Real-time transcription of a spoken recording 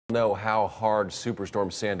Know how hard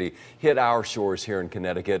Superstorm Sandy hit our shores here in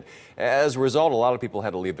Connecticut. As a result, a lot of people had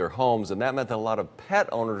to leave their homes, and that meant that a lot of pet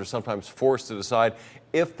owners are sometimes forced to decide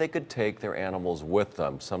if they could take their animals with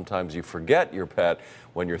them. Sometimes you forget your pet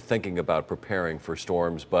when you're thinking about preparing for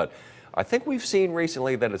storms, but I think we've seen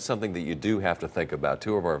recently that it's something that you do have to think about.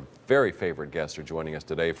 Two of our very favorite guests are joining us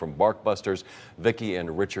today from BarkBusters, Vicki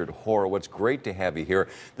and Richard Horowitz. Great to have you here.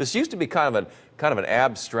 This used to be kind of an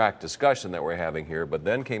abstract discussion that we're having here, but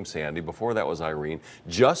then came Sandy. Before that was Irene.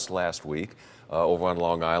 Just last week, over on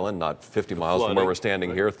Long Island, not 50 miles from where we're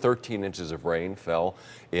standing here, 13 inches of rain fell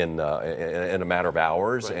in a matter of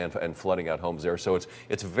hours, and flooding out homes there. So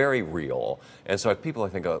it's very real. And so people, I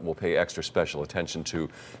think, will pay extra special attention to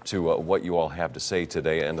what you all have to say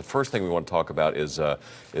today. And the first thing we want to talk about is to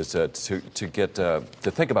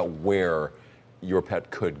think about where your pet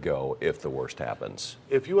could go if the worst happens.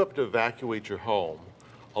 If you have to evacuate your home,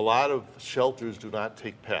 a lot of shelters do not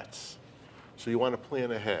take pets. So you want to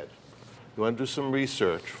plan ahead. You want to do some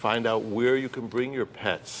research, find out where you can bring your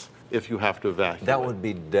pets if you have to evacuate. That would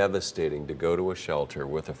be devastating to go to a shelter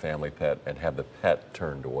with a family pet and have the pet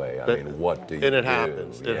turned away. I mean, what do you do? And it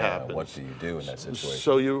happens. It happens. What do you do in that situation?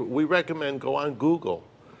 So we recommend go on Google,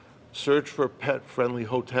 search for pet-friendly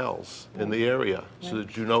hotels in the area so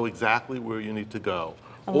that you know exactly where you need to go.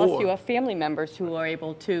 Unless you have family members who are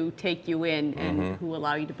able to take you in and who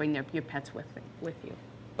allow you to bring your pets with you.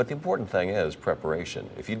 But the important thing is preparation.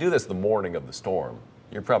 If you do this the morning of the storm,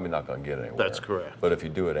 you're probably not going to get anywhere. That's correct. But if you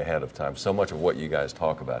do it ahead of time, so much of what you guys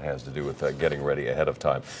talk about has to do with getting ready ahead of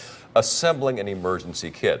time. Assembling an emergency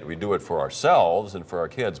kit. We do it for ourselves and for our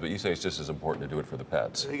kids, but you say it's just as important to do it for the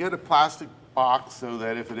pets. You get a plastic box so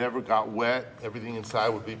that if it ever got wet, everything inside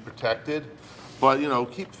would be protected. But, you know,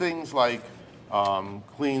 keep things like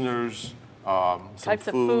cleaners, Types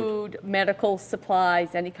of food, medical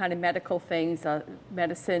supplies, any kind of medical things,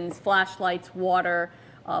 medicines, flashlights, water,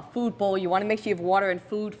 food bowl. You want to make sure you have water and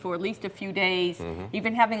food for at least a few days.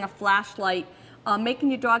 Even having a flashlight, making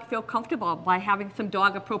your dog feel comfortable by having some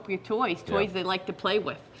dog appropriate toys they like to play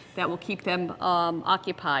with that will keep them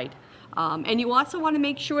occupied. And you also want to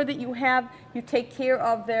make sure that you take care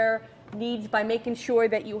of their needs by making sure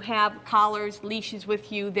that you have collars, leashes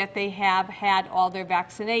with you, that they have had all their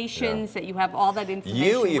vaccinations, that you have all that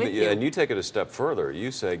information with you. And you take it a step further.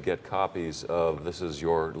 You say get copies of, this is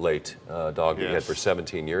your late dog that you had for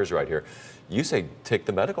 17 years right here. You say take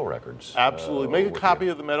the medical records. Absolutely. Make a copy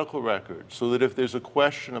of the medical records so that if there's a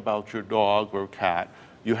question about your dog or cat,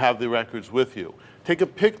 you have the records with you. Take a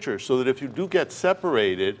picture so that if you do get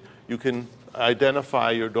separated, you can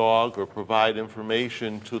identify your dog or provide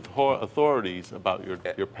information to authorities about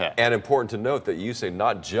your pet. And important to note that you say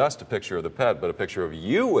not just a picture of the pet, but a picture of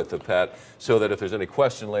you with the pet, so that if there's any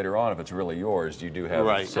question later on, if it's really yours, you do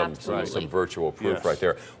have some virtual proof right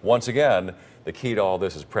there. Once again, the key to all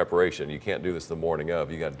this is preparation. You can't do this the morning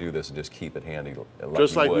of. You got to do this and just keep it handy.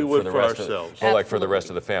 Just like we would for ourselves. Or like for the rest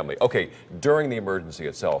of the family. Okay, during the emergency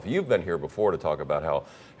itself, you've been here before to talk about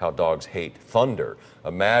how dogs hate thunder.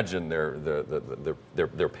 Imagine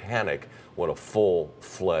their panic when a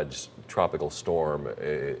full-fledged tropical storm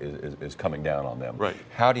is coming down on them. Right.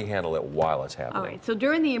 How do you handle it while it's happening? All right, so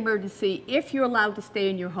during the emergency, if you're allowed to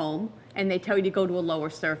stay in your home and they tell you to go to a lower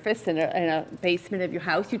surface in a basement of your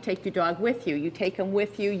house, you take your dog with you. You take him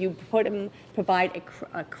with you, you provide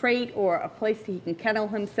a crate or a place that he can kennel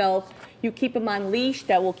himself. You keep him on leash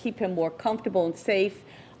that will keep him more comfortable and safe.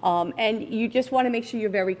 And you just want to make sure you're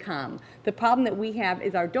very calm. The problem that we have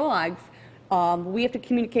is our dogs, we have to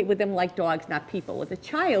communicate with them like dogs, not people. With a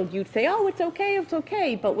child, you'd say, oh, it's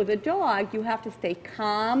okay. But with a dog, you have to stay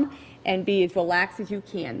calm and be as relaxed as you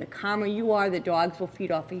can. The calmer you are, the dogs will feed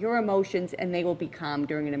off of your emotions, and they will be calm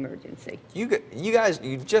during an emergency. You guys,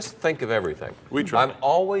 you just think of everything. We try. I'm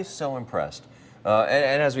always so impressed.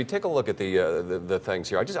 And as we take a look at the things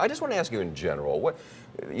here, I just want to ask you in general,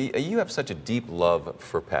 you have such a deep love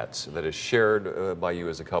for pets that is shared by you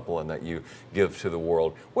as a couple and that you give to the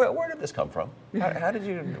world. Where did this come from?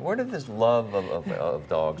 Where did this love of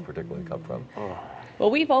dogs particularly come from? Well,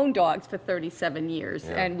 we've owned dogs for 37 years,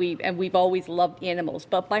 and we've always loved animals.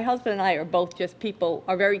 But my husband and I are both just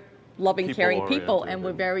are very loving, caring people, and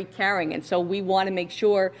we're very caring. And so we want to make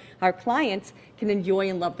sure our clients can enjoy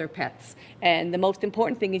and love their pets. And the most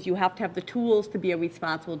important thing is you have to have the tools to be a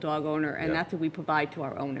responsible dog owner, and that's what we provide to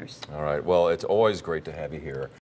our owners. All right. Well, it's always great to have you here.